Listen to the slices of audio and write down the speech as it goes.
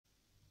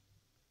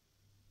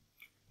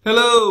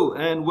Hello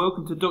and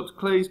welcome to Dr.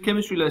 Clay's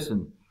chemistry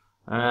lesson.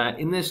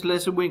 In this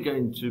lesson we're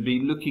going to be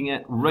looking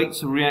at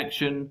rates of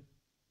reaction,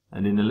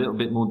 and in a little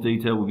bit more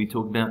detail we'll be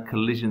talking about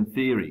collision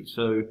theory.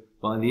 So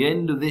by the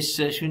end of this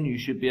session you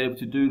should be able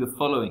to do the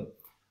following.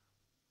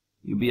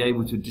 You'll be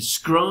able to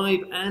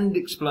describe and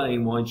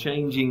explain why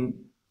changing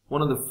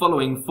one of the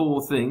following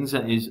four things,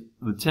 that is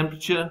the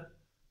temperature,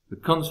 the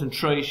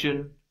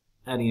concentration,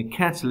 adding a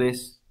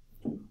catalyst,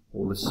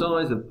 or the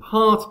size of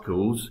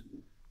particles,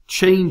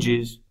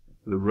 changes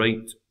the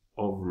rate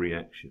of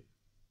reaction.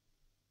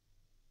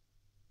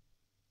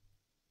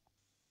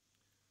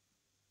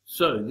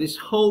 So this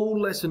whole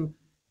lesson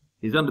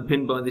is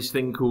underpinned by this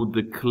thing called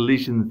the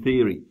collision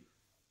theory.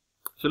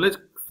 So let's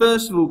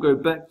first of all go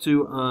back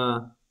to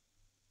our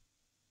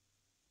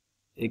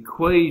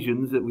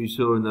equations that we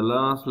saw in the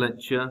last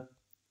lecture,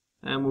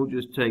 and we'll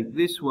just take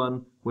this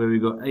one where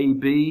we've got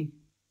AB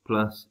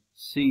plus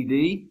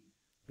CD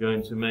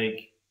going to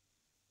make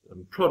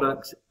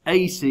products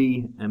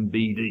AC and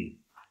BD.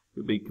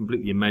 Could be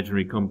completely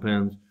imaginary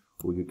compounds,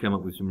 or you could come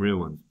up with some real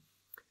ones.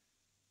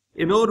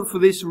 In order for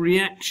this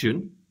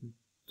reaction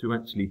to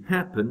actually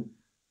happen,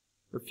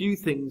 a few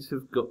things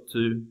have got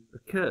to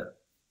occur.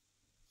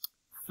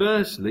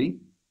 Firstly,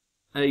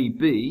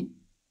 AB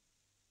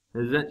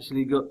has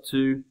actually got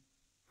to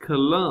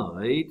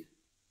collide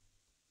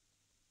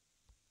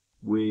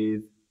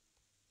with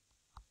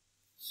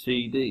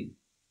CD.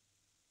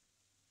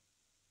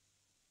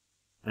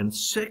 And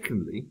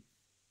secondly,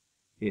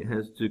 it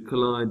has to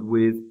collide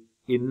with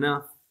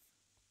enough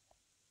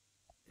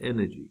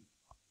energy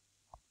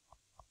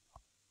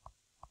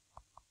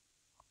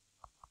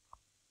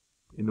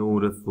in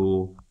order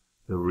for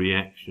the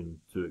reaction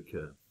to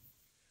occur.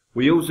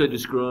 We also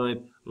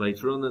describe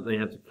later on that they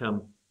have to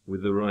come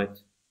with the right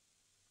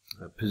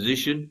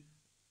position,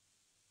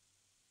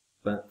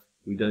 but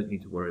we don't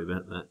need to worry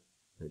about that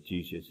at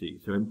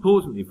GCSE. So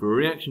importantly, for a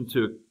reaction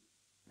to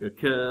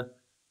occur,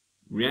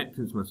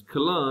 reactants must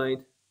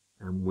collide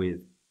and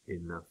with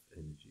enough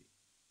energy.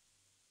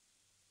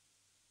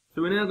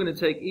 So we're now going to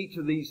take each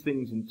of these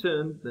things in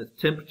turn, that's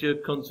temperature,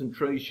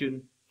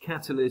 concentration,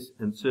 catalyst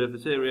and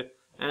surface area,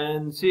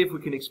 and see if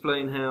we can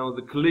explain how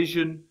the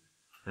collision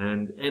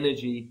and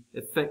energy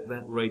affect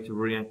that rate of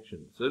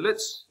reaction. So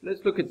let's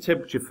look at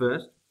temperature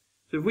first.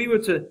 So if we were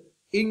to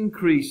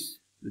increase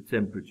the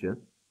temperature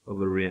of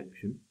a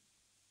reaction,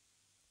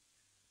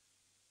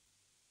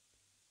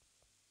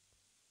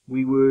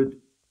 we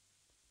would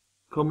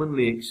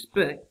commonly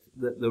expect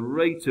that the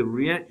rate of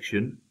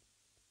reaction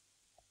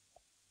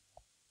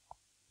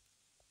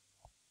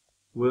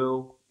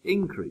will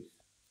increase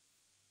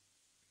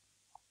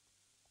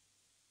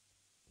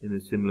in a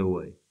similar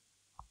way.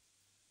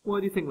 Why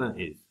do you think that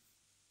is?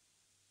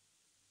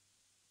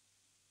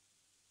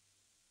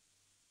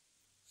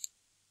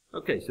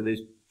 Okay, so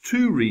there's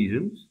two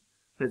reasons.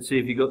 Let's see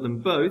if you got them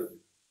both.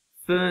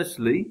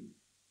 Firstly,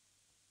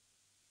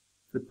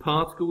 the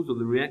particles or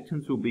the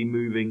reactants will be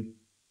moving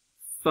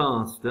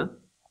faster,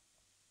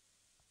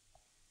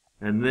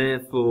 and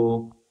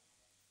therefore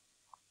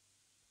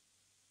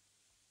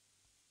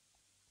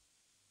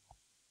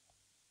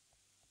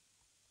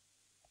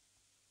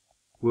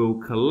will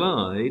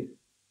collide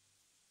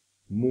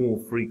more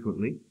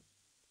frequently.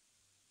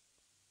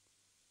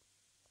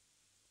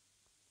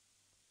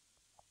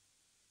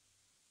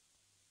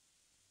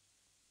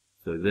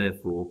 So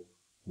therefore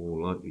more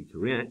likely to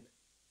react.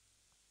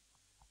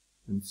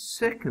 And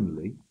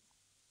secondly,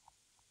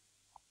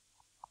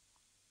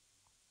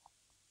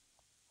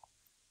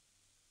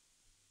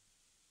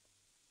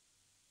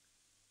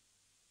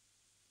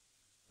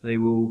 they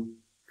will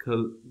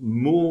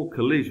more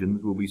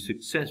collisions will be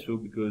successful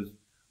because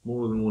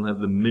more of them will have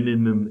the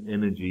minimum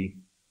energy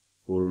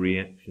for a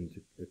reaction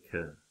to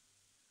occur.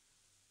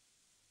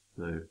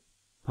 So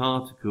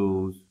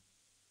particles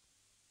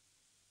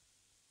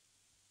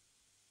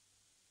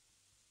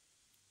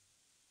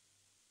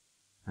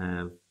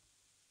have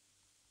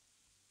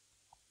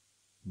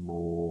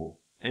more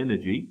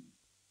energy,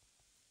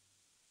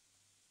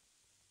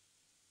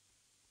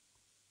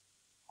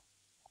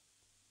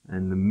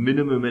 and the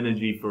minimum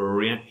energy for a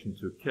reaction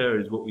to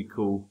occur is what we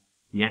call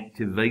the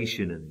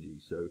activation energy.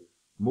 So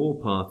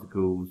more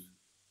particles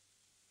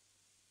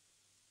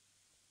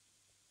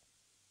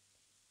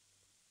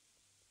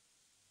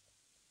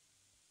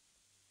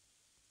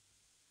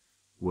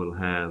will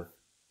have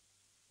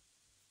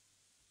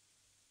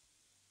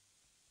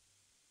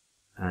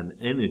an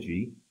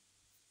energy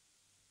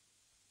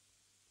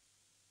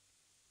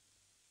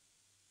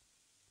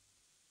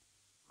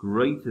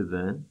greater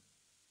than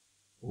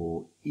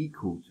or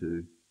equal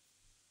to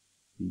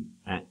the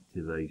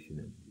activation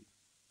energy.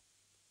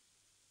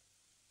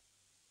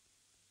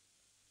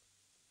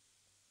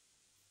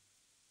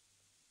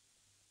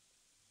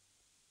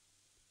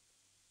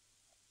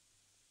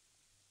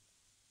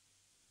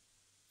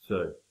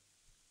 So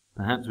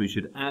perhaps we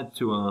should add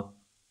to our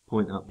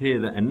point up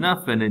here that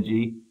enough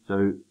energy,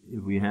 so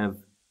if we have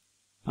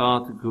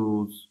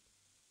particles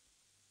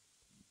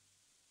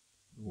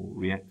or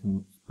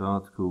reactants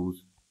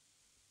particles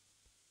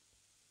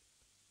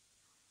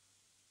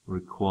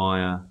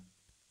require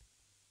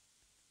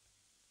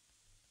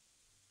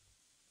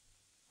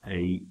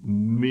a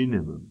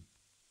minimum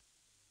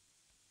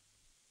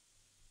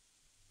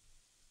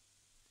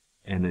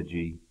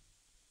energy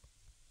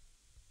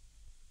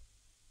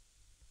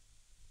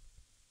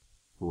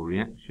for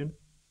reaction,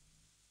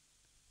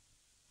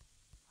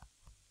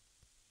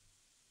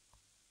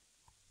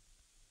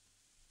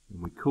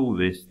 and we call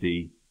this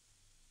the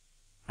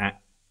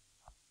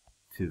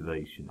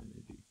activation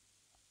energy.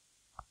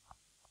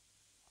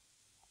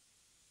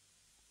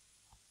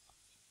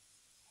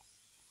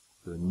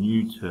 So a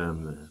new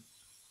term there,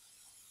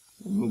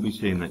 and we'll be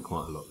seeing that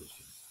quite a lot this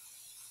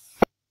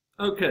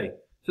year. Okay,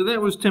 so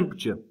that was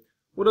temperature.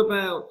 What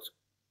about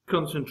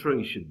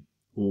concentration,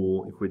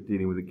 or if we're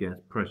dealing with a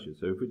gas pressure?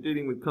 So if we're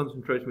dealing with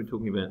concentration, we're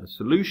talking about a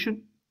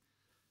solution.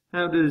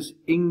 How does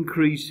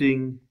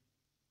increasing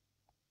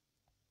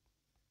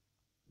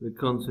the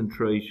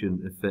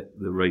concentration affect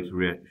the rate of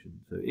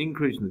reaction? So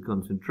increasing the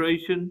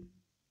concentration,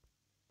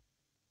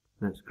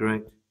 that's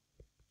correct,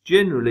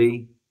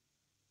 generally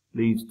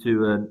leads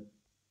to an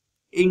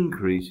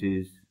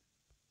increases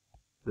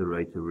the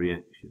rate of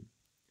reaction.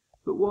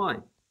 But why?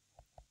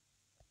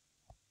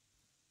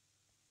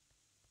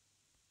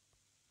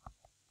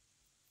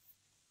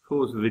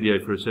 Pause the video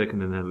for a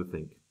second and have a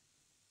think.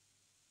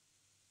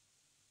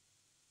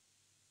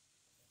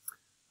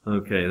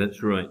 Okay,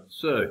 that's right.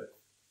 So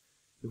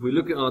if we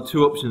look at our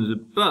two options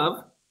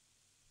above,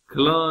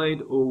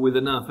 collide or with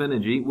enough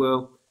energy,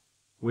 well,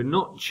 we're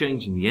not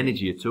changing the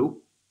energy at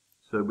all,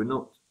 so we're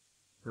not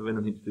have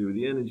anything to do with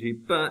the energy.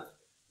 But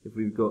if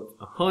we've got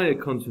a higher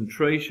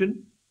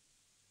concentration,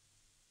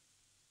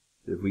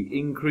 so if we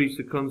increase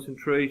the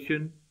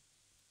concentration,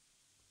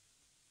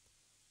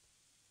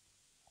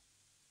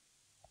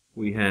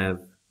 we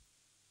have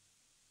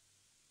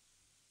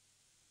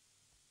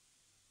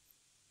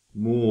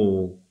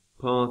more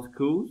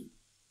particles,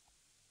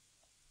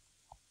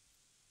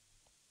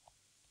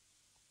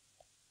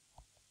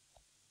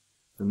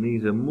 and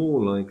these are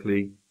more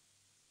likely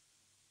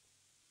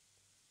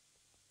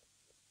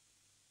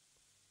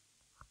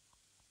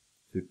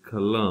to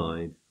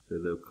collide, so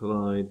they'll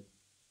collide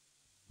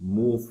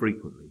more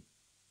frequently.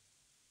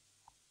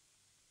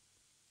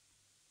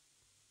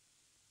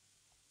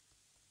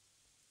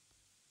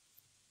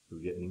 So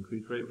we get an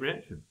increased rate of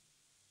reaction.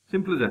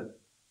 Simple as that.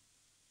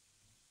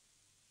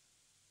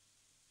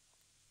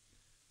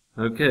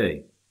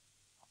 Okay.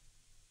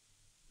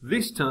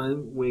 This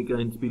time we're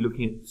going to be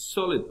looking at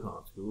solid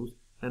particles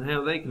and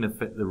how they can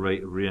affect the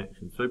rate of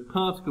reaction. So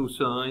particle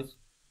size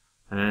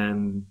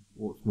and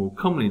what's more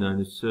commonly known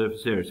as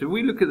surface area. So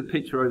we look at the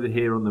picture over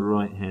here on the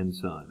right hand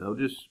side. I'll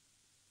just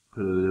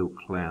put a little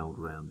cloud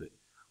around it.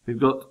 We've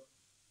got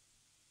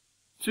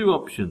two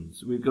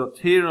options. We've got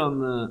here on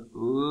the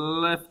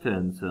left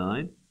hand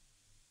side,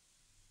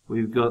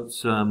 we've got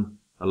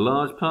a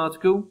large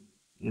particle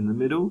in the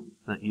middle,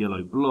 that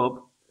yellow blob,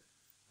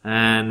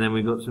 and then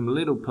we've got some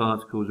little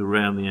particles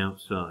around the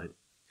outside.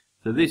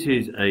 So this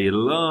is a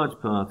large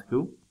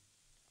particle,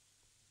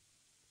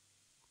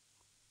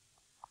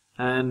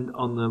 and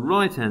on the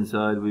right hand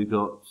side we've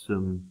got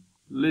some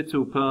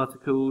little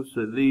particles.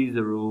 So these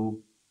are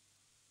all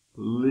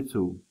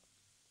little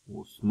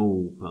or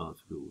small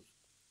particles,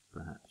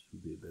 perhaps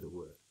would be a better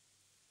word.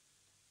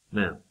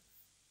 Now,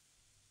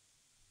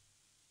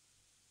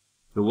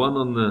 the one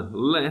on the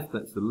left,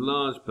 that's the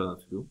large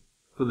particle,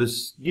 for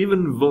this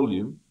given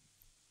volume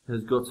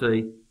has got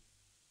a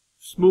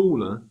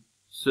smaller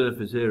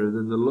surface area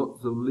than the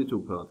lots of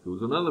little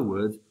particles. In other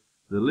words,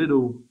 the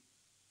little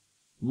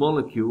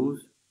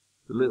molecules,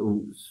 the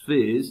little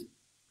spheres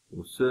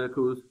or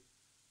circles,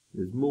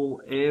 there's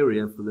more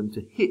area for them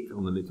to hit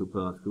on the little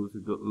particles.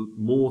 They've got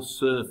more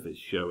surface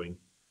showing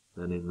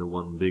than in the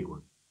one big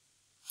one.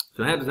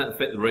 So how does that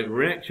affect the rate of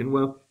reaction?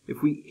 Well,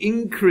 if we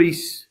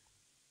increase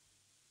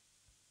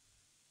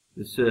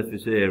the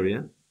surface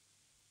area,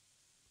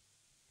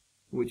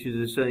 which is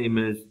the same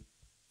as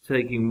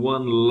taking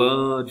one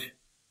large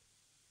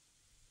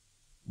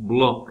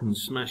block and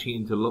smashing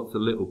it into lots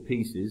of little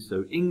pieces,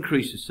 so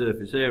increase the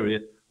surface area,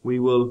 we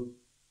will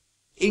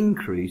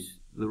increase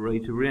the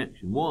rate of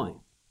reaction. Why?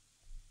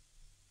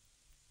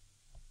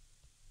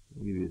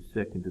 I'll give you a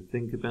second to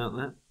think about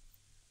that.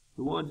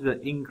 So why does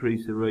that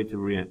increase the rate of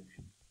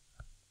reaction?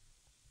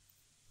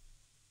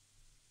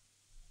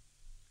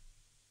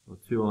 Well,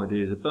 two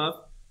ideas above.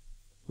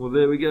 Well,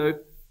 there we go.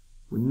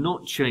 We're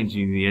not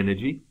changing the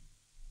energy,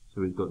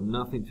 so we've got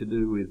nothing to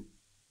do with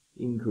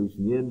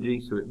increasing the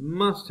energy, so it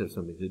must have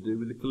something to do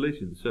with the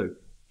collision. So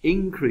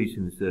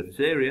increasing the surface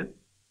area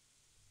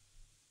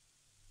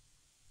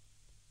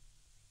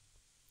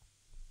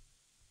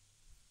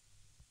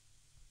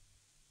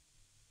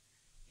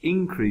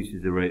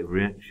increases the rate of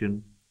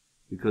reaction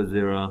because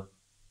there are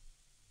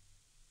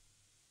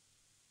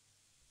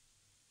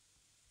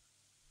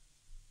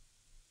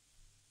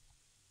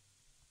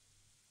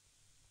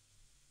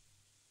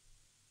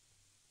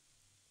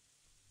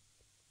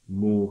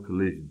more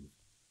collisions,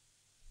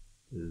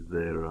 as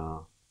there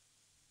are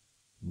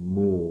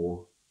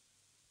more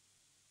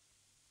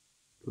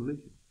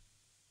collisions.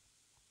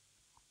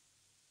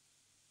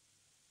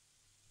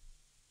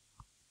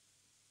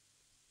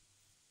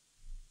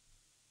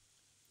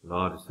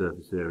 larger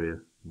surface area,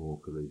 more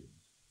collisions.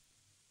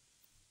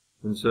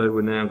 And so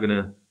we're now going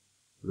to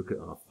look at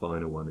our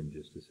final one in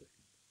just a second.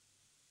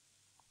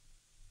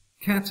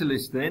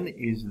 Catalyst then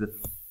is the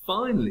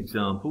final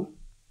example,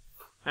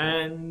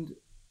 and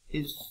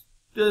it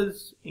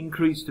does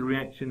increase the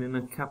reaction in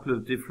a couple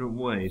of different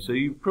ways. So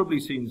you've probably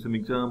seen some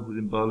examples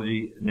in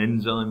biology. An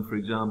enzyme, for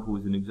example,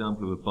 is an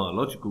example of a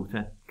biological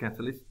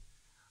catalyst.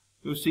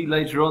 You'll see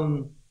later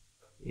on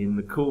in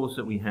the course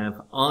that we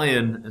have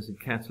iron as a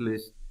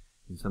catalyst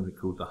in something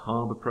called the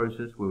Haber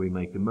process, where we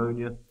make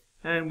ammonia,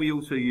 and we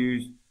also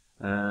use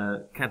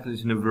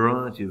catalysts in a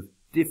variety of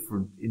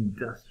different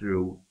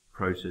industrial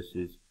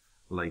processes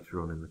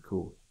later on in the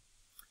course.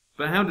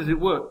 But how does it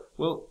work?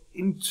 Well,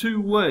 in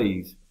two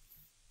ways.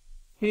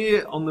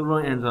 Here on the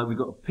right hand side we've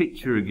got a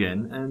picture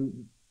again,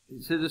 and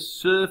it says a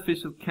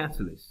surface of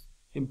catalyst.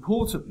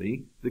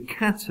 Importantly, the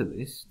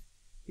catalyst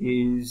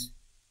is,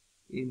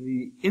 in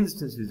the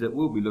instances that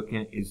we'll be looking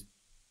at, is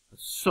a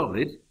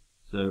solid,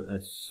 so a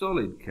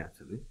solid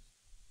catalyst.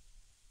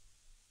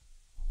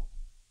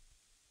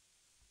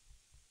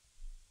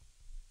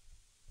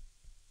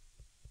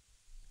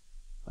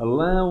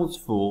 Allows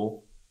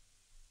for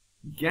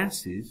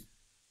gases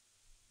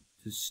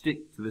to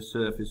stick to the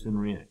surface and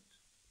react.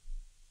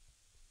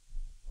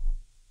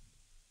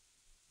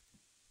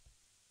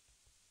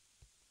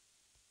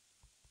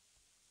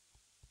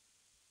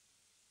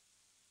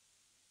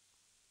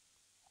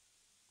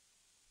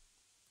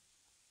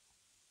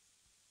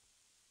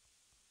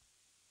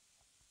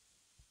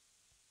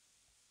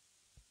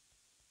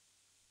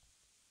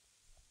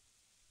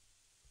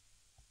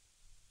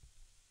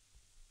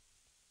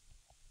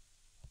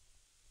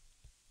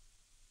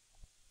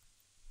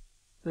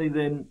 They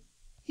then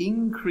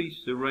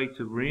increase the rate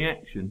of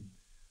reaction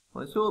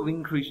by sort of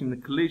increasing the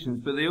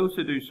collisions, but they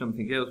also do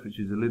something else which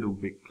is a little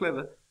bit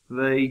clever.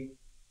 They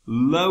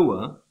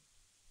lower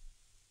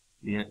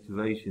the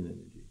activation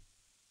energy.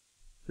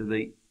 So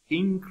they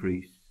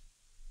increase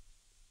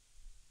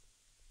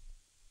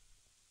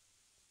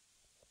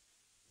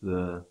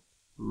the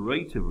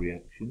rate of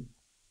reaction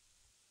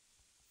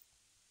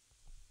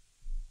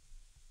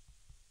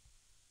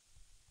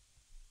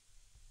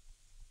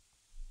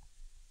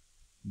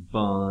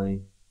by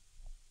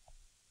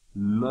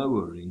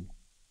lowering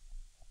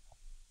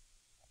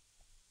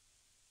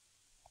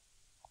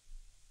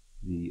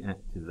the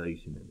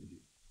activation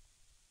energy.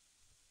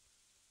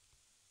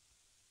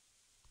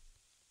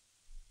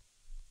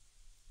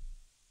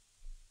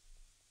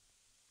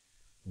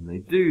 And they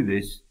do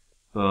this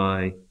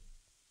by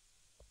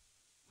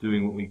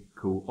doing what we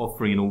call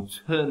offering an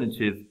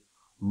alternative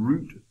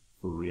route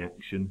for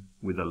reaction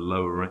with a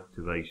lower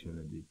activation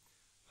energy.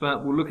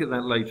 But we'll look at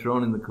that later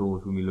on in the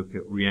course when we look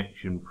at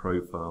reaction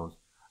profiles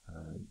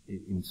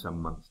in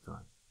some months'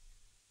 time.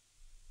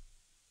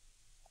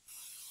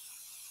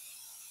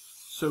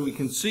 So we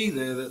can see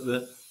there that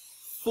the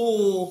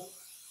four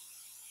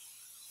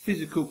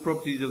physical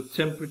properties of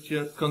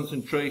temperature,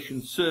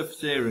 concentration,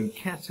 surface area and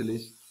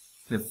catalyst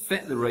can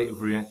affect the rate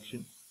of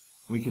reaction.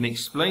 We can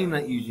explain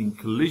that using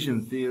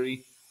collision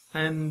theory,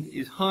 and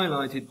is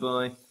highlighted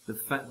by the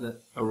fact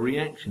that a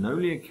reaction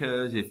only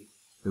occurs if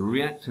the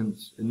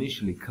reactants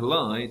initially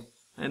collide,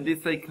 and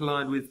if they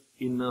collide with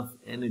enough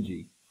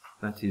energy,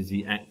 that is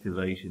the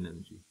activation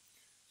energy.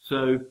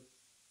 So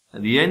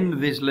at the end of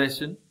this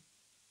lesson,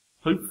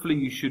 hopefully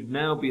you should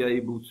now be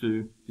able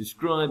to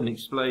describe and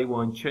explain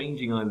why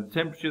changing either the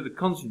temperature, the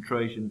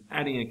concentration,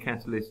 adding a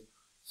catalyst,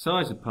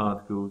 size of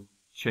particles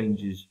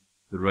changes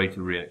the rate of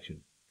reaction.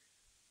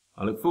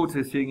 I look forward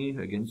to seeing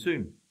you again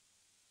soon.